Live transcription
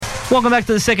Welcome back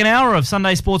to the second hour of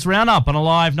Sunday Sports Roundup on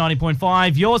Alive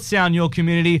 90.5. Your sound, your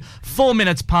community. 4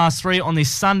 minutes past 3 on this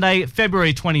Sunday,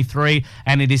 February 23.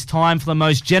 And it is time for the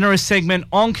most generous segment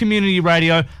on community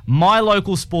radio, My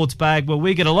Local Sports Bag, where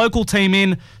we get a local team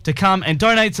in to come and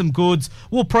donate some goods.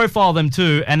 We'll profile them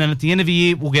too. And then at the end of the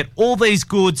year, we'll get all these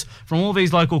goods from all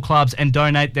these local clubs and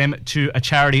donate them to a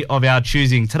charity of our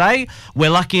choosing. Today, we're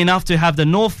lucky enough to have the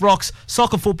North Rocks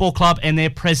Soccer Football Club and their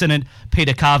president,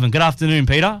 Peter Carvin. Good afternoon,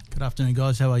 Peter. Good afternoon,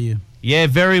 guys. How are you? Yeah,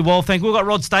 very well, thank you. We've got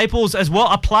Rod Staples as well,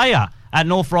 a player at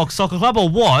North Rocks Soccer Club, or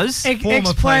was.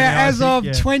 Ex-player as of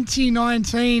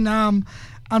 2019.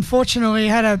 Unfortunately,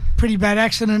 had a pretty bad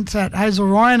accident at Hazel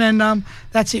Ryan, and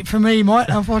that's it for me, mate,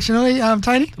 unfortunately.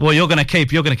 Tony? Well, you're going to keep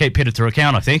Peter to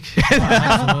account, I think.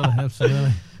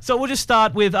 Absolutely. So we'll just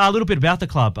start with a little bit about the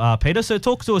club, Peter. So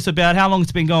talk to us about how long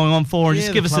it's been going on for, and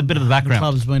just give us a bit of the background. The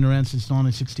club's been around since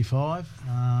 1965.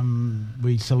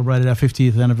 We celebrated our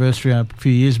 50th anniversary a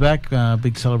few years back,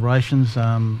 big celebrations.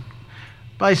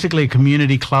 Basically a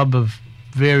community club of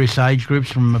various age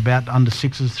groups from about under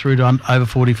 6s through to over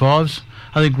 45s.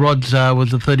 I think Rod's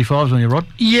was the 35s on you, Rod?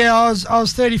 Yeah, I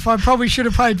was 35. Probably should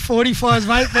have played 45s,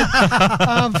 mate.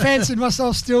 But fancied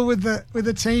myself still with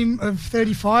the team of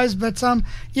 35s. But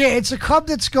yeah, it's a club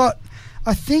that's got,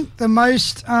 I think, the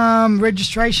most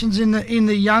registrations in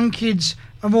the young kids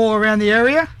of all around the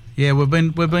area. Yeah, we've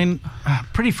been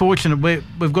pretty fortunate.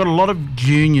 We've got a lot of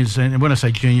juniors, and when I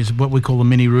say juniors, what we call the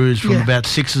mini roos, from about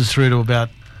 6s through to about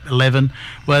 11.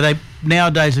 Where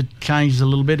nowadays it changes a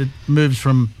little bit. It moves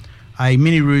from a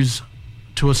mini roos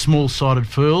to a small-sided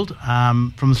field,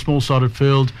 from the small-sided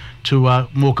field to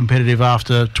more competitive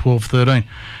after 12, 13.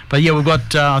 But yeah, we've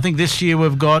got, I think this year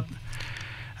we've got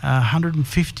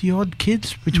 150-odd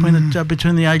kids between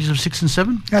the ages of 6 and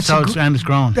 7. It's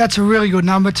growing. That's a really good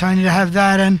number, Tony, to have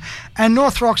that. And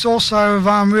North Rocks also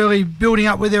have really building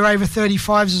up with their over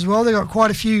 35s as well. They've got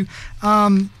quite a few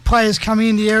players coming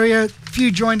in the area. A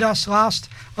few joined us last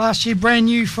year, brand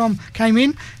new came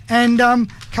in, and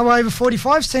couple over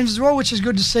 45s teams as well, which is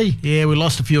good to see. Yeah, we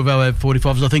lost a few of our over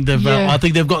 45s. I think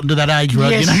they've gotten to that age, right?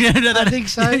 Yes, you know I think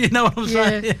so. You know what I'm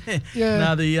saying?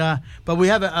 Yeah. No, but we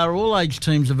have our all-age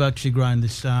teams have actually grown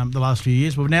this the last few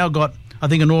years. We've now got, I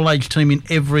think, an all-age team in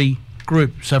every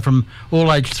group, so from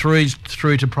all-age 3s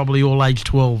through to probably all-age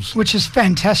 12s. Which is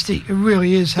fantastic. It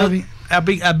really is. Our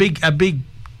big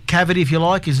cavity, if you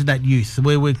like, is that youth,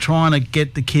 where we're trying to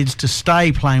get the kids to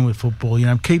stay playing with football,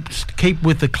 keep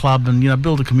with the club and,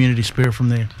 build a community spirit from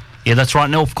there. Yeah, that's right.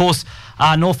 Now, of course,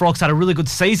 North Rocks had a really good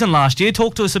season last year.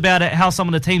 Talk to us about it, how some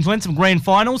of the teams went, some grand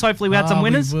finals. Hopefully we had some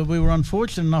winners. We were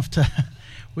unfortunate enough to...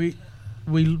 we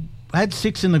had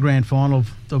 6 in the grand final,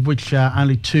 of which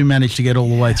only 2 managed to get all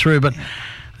the way through, but...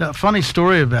 A funny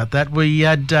story about that. We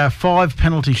had 5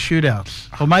 penalty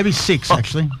shootouts, or maybe 6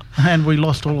 actually, and we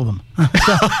lost all of them.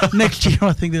 So next year,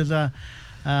 I think there's a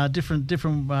different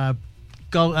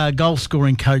goal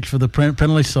scoring coach for the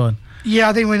penalty side. Yeah,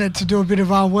 I think we need to do a bit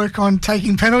of our work on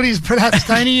taking penalties, perhaps,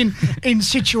 Tony, in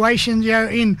situations,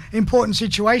 in important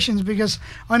situations, because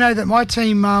I know that my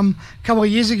team a couple of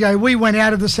years ago, we went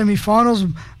out of the semi-finals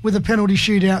with a penalty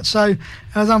shootout, so it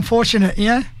was unfortunate,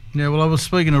 Yeah, well, I was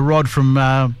speaking to Rod from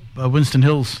Winston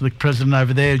Hills, the president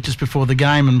over there, just before the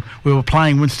game, and we were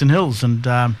playing Winston Hills, and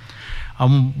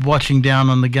I'm watching down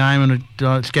on the game, and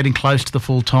it's getting close to the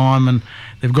full time, and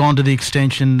they've gone to the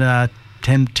extension,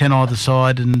 10 either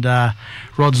side, and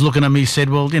Rod's looking at me, he said,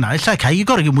 well, it's okay, you've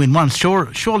got to win one,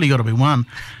 surely you've got to be one.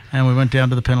 And we went down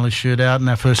to the penalty shootout, and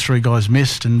our first 3 guys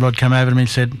missed, and Rod came over to me and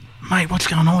said, mate, what's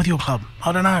going on with your club?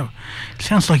 I don't know. It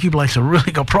sounds like you blokes have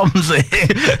really got problems there.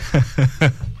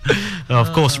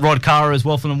 Of course, Rod Cara as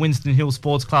well from the Winston Hills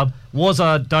Sports Club was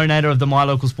a donator of the My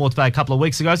Local Sports Bag a couple of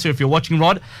weeks ago. So if you're watching,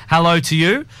 Rod, hello to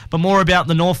you. But more about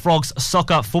the North Rocks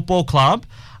Soccer Football Club.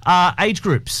 Age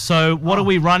groups. So what are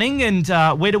we running, and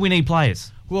where do we need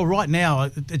players? Well, right now,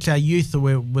 it's our youth that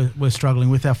we're struggling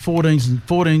with, our 14s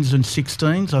and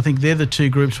 16s. I think they're the 2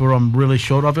 groups where I'm really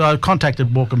short. I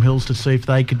contacted Walkham Hills to see if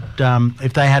they could,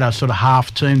 if they had a sort of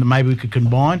half team that maybe we could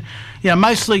combine. Yeah,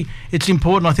 mostly it's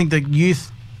important, I think, that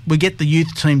we get the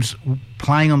youth teams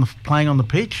playing on the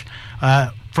pitch.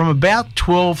 From about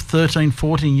 12, 13,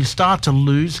 14, you start to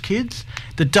lose kids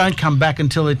that don't come back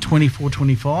until they're 24,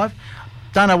 25.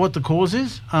 Don't know what the cause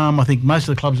is. I think most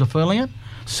of the clubs are feeling it.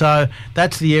 So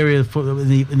that's the area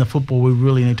in the football we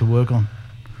really need to work on.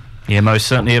 Yeah, most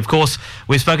certainly. Of course,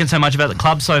 we've spoken so much about the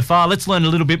club so far. Let's learn a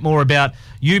little bit more about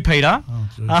you, Peter.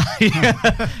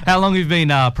 How long have you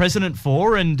been president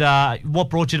for, and what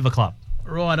brought you to the club?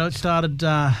 Right, I started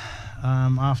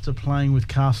after playing with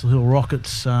Castle Hill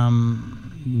Rockets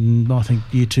I think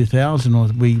year 2000, or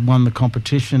we won the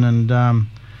competition, and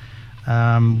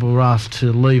we were asked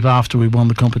to leave after we won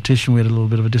the competition. We had a little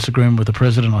bit of a disagreement with the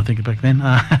president, I think, back then.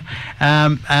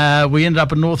 We ended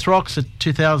up at North Rocks at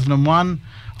 2001.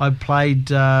 I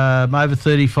played over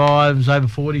 35s, over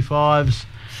 45s,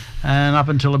 and up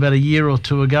until about a year or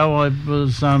two ago, I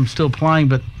was still playing.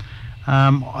 But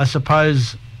I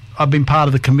suppose I've been part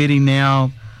of the committee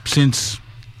now since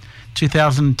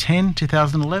 2010,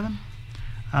 2011.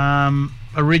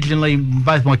 Originally,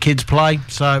 both my kids play,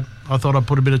 so I thought I'd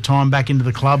put a bit of time back into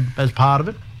the club as part of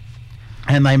it.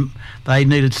 And they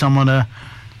needed someone to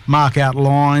mark out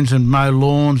lines and mow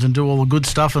lawns and do all the good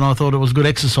stuff, and I thought it was good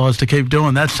exercise to keep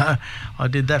doing that. So I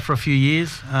did that for a few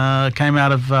years. Came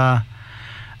out of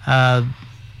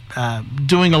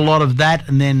doing a lot of that,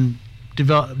 and then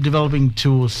developing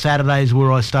to Saturdays,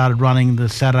 where I started running the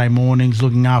Saturday mornings,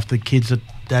 looking after the kids at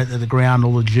the ground,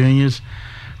 all the juniors,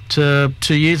 to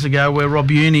 2 years ago, where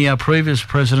Rob Uni, our previous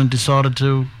president, decided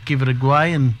to give it a go,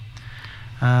 and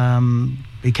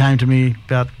he came to me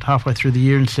about halfway through the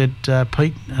year and said,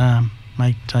 Pete,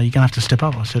 mate, you're going to have to step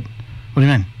up. I said, what do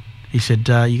you mean? He said,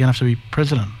 you're going to have to be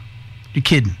president. You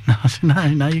kidding? I said, no,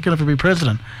 you're going to have to be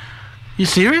president. You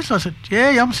serious? I said,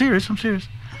 yeah, I'm serious.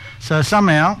 So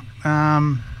somehow we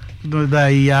had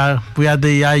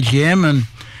the AGM, and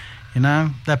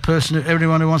that person,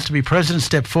 everyone who wants to be president,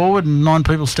 stepped forward, and 9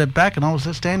 people stepped back, and I was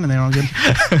just standing there. I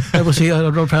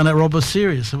found out Rob was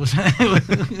serious. It was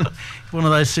one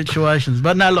of those situations.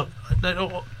 But no, look,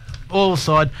 all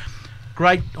aside,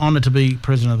 great honour to be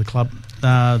president of the club.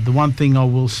 The one thing I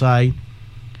will say,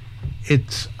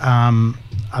 it's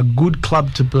a good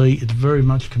club to be. It's very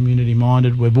much community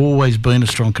minded. We've always been a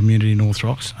strong community in North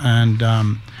Rocks, and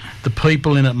the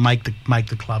people in it make the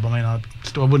club. I mean, I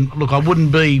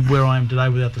wouldn't be where I am today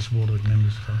without the support of the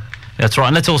members. So. That's right.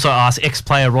 And let's also ask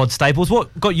ex-player Rod Staples, what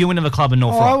got you into the club in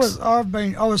North Rocks? I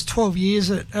was 12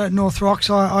 years at North Rocks.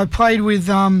 I played with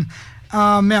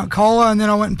Mount Cola, and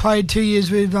then I went and played 2 years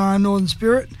with Northern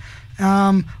Spirit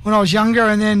when I was younger,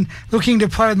 and then looking to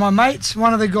play with my mates.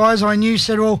 One of the guys I knew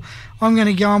said, well, I'm going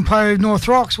to go and play with North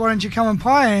Rocks. Why don't you come and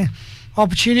play?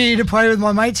 Opportunity to play with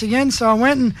my mates again. So I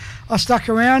went and I stuck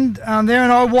around there,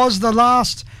 and I was the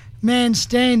last man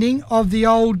standing of the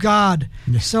old guard.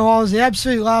 Yes. So I was the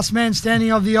absolute last man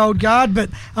standing of the old guard,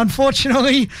 but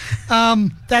unfortunately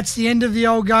that's the end of the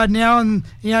old guard now, and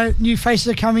new faces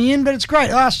are coming in, but it's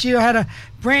great. Last year I had a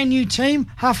brand new team.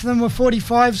 Half of them were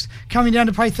 45s coming down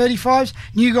to play 35s,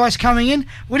 new guys coming in.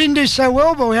 We didn't do so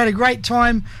well, but we had a great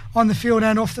time on the field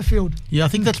and off the field. Yeah, I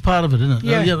think that's part of it, isn't it?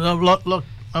 Yeah.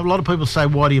 A lot of people say,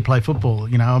 why do you play football?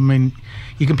 I mean,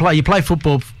 you play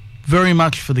football very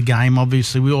much for the game.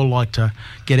 Obviously, we all like to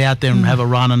get out there and have a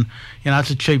run, and it's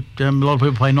a cheap. A lot of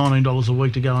people pay $19 a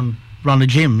week to go and run a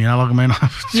gym.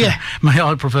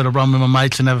 I prefer to run with my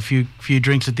mates and have a few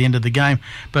drinks at the end of the game.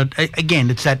 But again,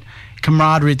 it's that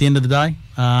camaraderie at the end of the day.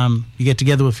 You get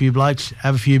together with a few blokes,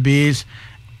 have a few beers,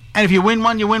 and if you win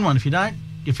one, you win one. If you don't,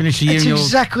 you finish the year. It's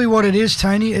exactly what it is,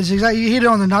 Tony. It's exactly, you hit it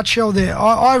on the nutshell there.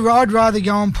 I'd rather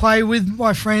go and play with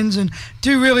my friends and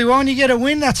do really well, and you get a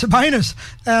win, that's a bonus.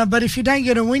 But if you don't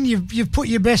get a win, you've put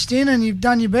your best in, and you've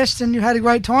done your best, and you've had a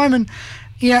great time. And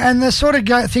and the sort of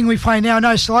thing we play now,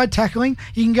 no slide tackling,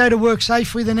 you can go to work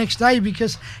safely the next day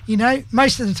because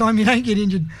most of the time you don't get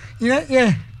injured.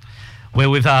 We're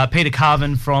with Peter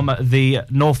Carvin from the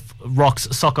North Rocks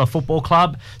Soccer Football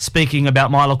Club, speaking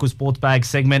about My Local Sports Bag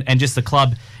segment and just the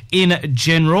club in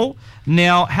general.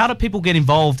 Now, how do people get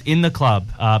involved in the club,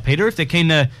 Peter? If they're keen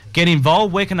to get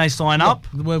involved, where can they sign up?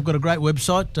 We've got a great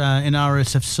website,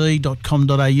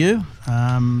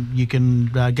 nrsfc.com.au. You can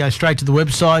go straight to the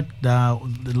website.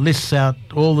 It lists out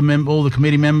all the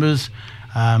committee members.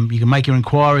 You can make your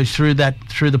inquiries through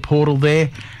the portal there.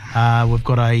 We've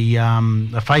got a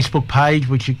Facebook page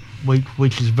which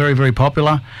is very, very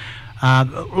popular. A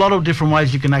lot of different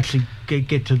ways you can actually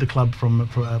get to the club from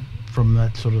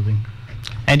that sort of thing.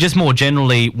 And just more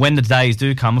generally, when the days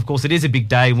do come, of course, it is a big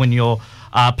day when you're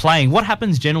playing. What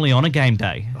happens generally on a game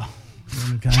day?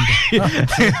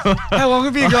 How long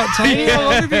have you got, Tony? How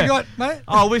long have you got, mate?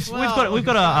 Oh, we've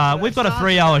got a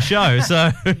 3-hour show,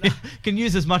 so you can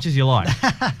use as much as you like.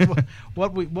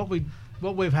 What we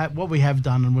have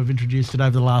done, and we've introduced it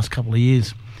over the last couple of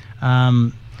years.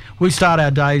 We start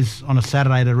our days on a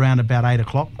Saturday at around about 8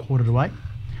 o'clock, 7:45.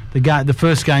 The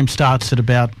first game starts at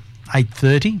about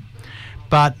 8:30.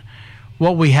 But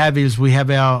what we have is we have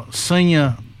our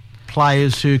senior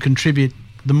players who contribute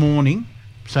the morning.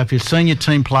 So if you're a senior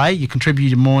team player, you contribute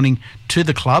your morning to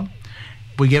the club.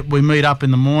 We meet up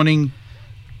in the morning,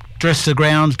 dress the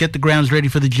grounds, get the grounds ready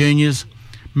for the juniors,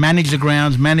 manage the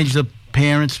grounds, manage the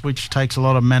parents, which takes a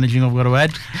lot of managing, I've got to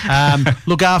add.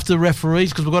 Look after the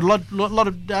referees, because we've got a lot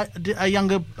of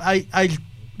younger age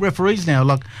referees now.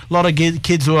 Like a lot of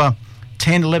kids who are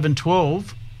 10, 11,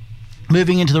 12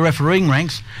 moving into the refereeing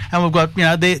ranks, and we've got,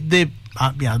 they're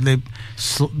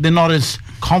not as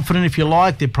confident, if you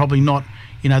like. They're probably not,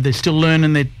 they're still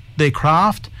learning their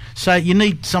craft. So you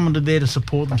need someone there to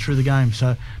support them through the game.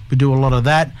 So we do a lot of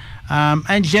that.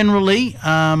 And generally,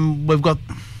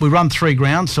 we run 3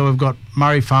 grounds. So we've got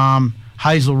Murray Farm,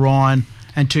 Hazel Ryan,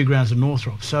 and 2 grounds at North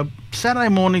Rock. So Saturday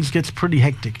mornings gets pretty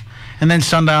hectic. And then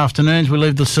Sunday afternoons, we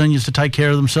leave the seniors to take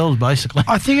care of themselves, basically.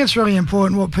 I think it's really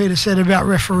important what Peter said about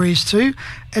referees too.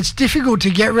 It's difficult to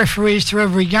get referees to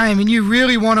every game, and you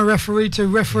really want a referee to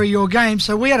referee your game.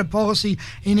 So we had a policy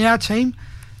in our team.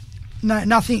 No,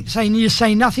 nothing. You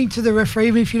say nothing to the referee,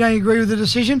 even if you don't agree with the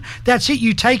decision. That's it.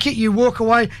 You take it, you walk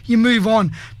away, you move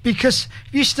on. Because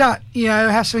if you start,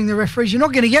 hassling the referees, you're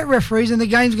not going to get referees, and the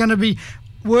game's going to be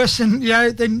worse than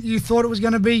you thought it was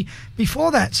going to be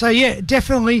before that. So yeah,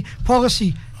 definitely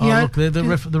policy. Look,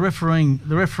 the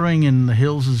refereeing in the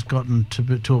Hills has gotten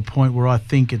to a point where I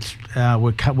think it's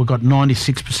we've got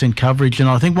 96% coverage, and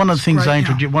I think one of the things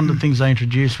they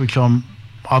introduced, which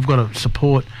I've got to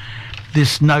support,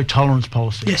 this no tolerance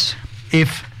policy. Yes.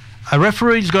 If a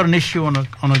referee's got an issue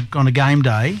on a game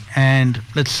day, and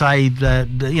let's say that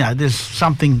there's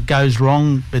something goes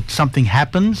wrong, that something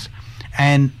happens,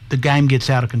 and the game gets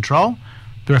out of control,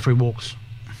 the referee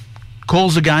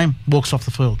calls the game, walks off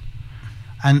the field.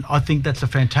 And I think that's a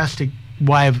fantastic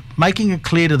way of making it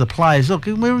clear to the players. Look,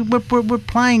 we're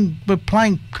playing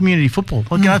community football.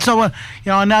 Look, it's not what,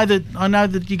 I know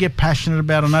that you get passionate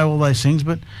about. I know all those things,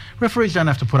 but referees don't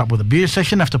have to put up with abuse. They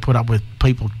shouldn't have to put up with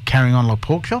people carrying on like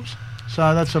pork chops.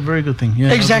 So that's a very good thing.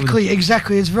 Yeah, exactly.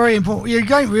 It's very important. You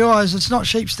don't realise it's not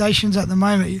sheep stations at the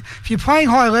moment. If you're playing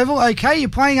high level, okay, you're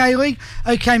playing A-League,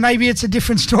 okay, maybe it's a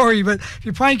different story. But if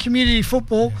you're playing community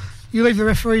football, you leave the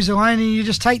referees alone and you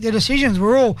just take their decisions.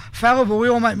 We're all fallible. We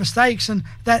all make mistakes, and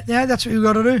that's what we've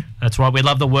got to do. That's right. We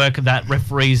love the work that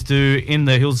referees do in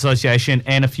the Hills Association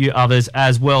and a few others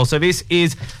as well. So this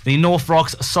is the North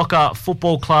Rocks Soccer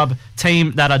Football Club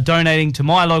team that are donating to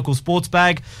My Local Sports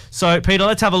Bag. So, Peter,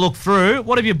 let's have a look through.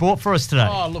 What have you brought for us today?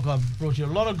 Oh, look, I've brought you a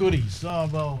lot of goodies. Oh,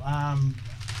 well,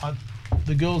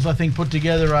 the girls, I think, put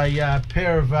together a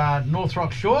pair of North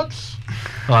Rock shorts.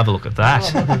 I'll have a look at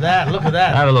that. Oh, look at that. Look at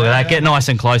that. Have a look at that. Get nice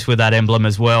and close with that emblem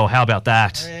as well. How about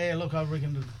that? Yeah, look, I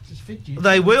reckon it'll just fit you.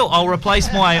 They will. I'll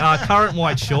replace my current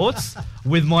white shorts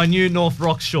with my new North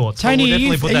Rock shorts. Tony, so we'll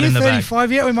definitely put that in the bag. Are you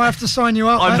 35 yet? We might have to sign you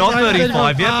up. I'm not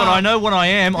 35 yet, but I know when I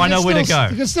am. I know where to go.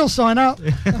 You can still sign up.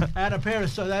 And a pair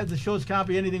of the shorts can't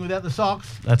be anything without the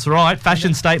socks. That's right.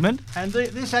 Fashion statement. And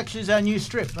this actually is our new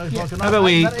strip. Yeah. How about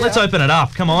let's open it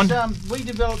up. Come on. We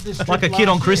developed this strip like a kid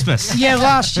on Christmas. Yeah,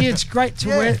 last year it's great to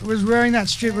wear. Was wearing that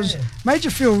strip made you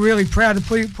feel really proud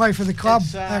to play for the club.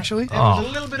 Actually, it was a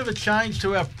little bit of a change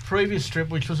to our previous strip,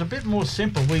 which was a bit more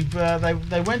simple.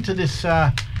 They went to this.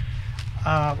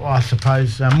 I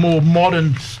suppose more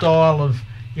modern style of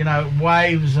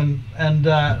waves and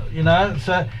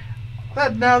so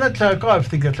that's okay. I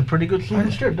think that's a pretty good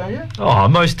looking strip, don't you? Oh,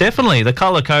 most definitely. The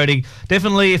colour coding,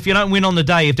 definitely. If you don't win on the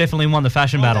day, you've definitely won the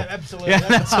fashion battle. Absolutely. Yeah,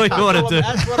 that's what you want to do.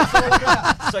 That's what it's all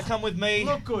about. So come with me.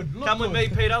 Look good. Come with me,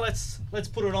 Peter. Let's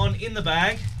put it on in the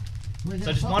bag. So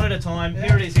just one at a time. Yeah.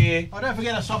 Here it is here. Oh, don't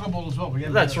forget a soccer ball as well.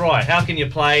 That's right. How can you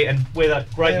play and wear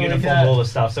that great uniform, all the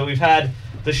stuff. So we've had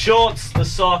the shorts, the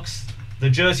socks, the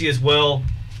jersey as well,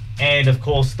 and of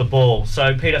course the ball.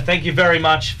 So Peter, thank you very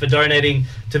much for donating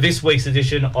to this week's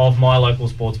edition of My Local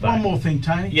Sports Bag. One more thing,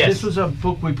 Tony. Yes. This was a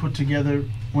book we put together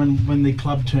when the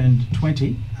club turned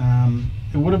 20.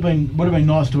 It would have been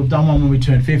nice to have done one when we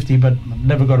turned 50, but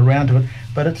never got around to it.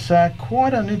 But it's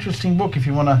quite an interesting book if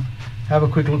you want to have a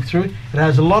quick look through. It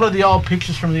has a lot of the old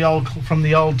pictures from the old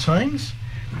teams.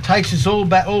 It takes us all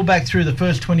back through the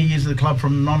first 20 years of the club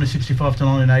from 1965 to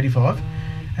 1985,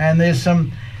 and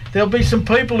there'll be some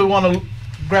people who want to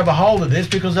grab a hold of this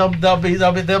because they'll be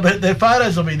their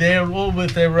photos will be there all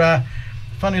with their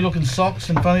funny looking socks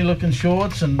and funny looking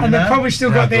shorts and they've probably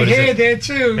still got their hair there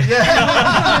too.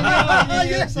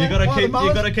 Yeah. You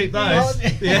got to keep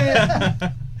those.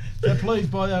 Yeah. So please,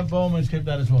 by all means, keep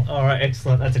that as well. All right,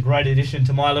 excellent. That's a great addition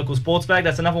to My Local Sports Bag.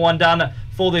 That's another one done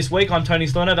for this week. I'm Tony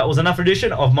Stoner. That was another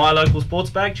edition of My Local Sports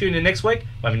Bag. Tune in next week.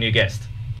 We have a new guest.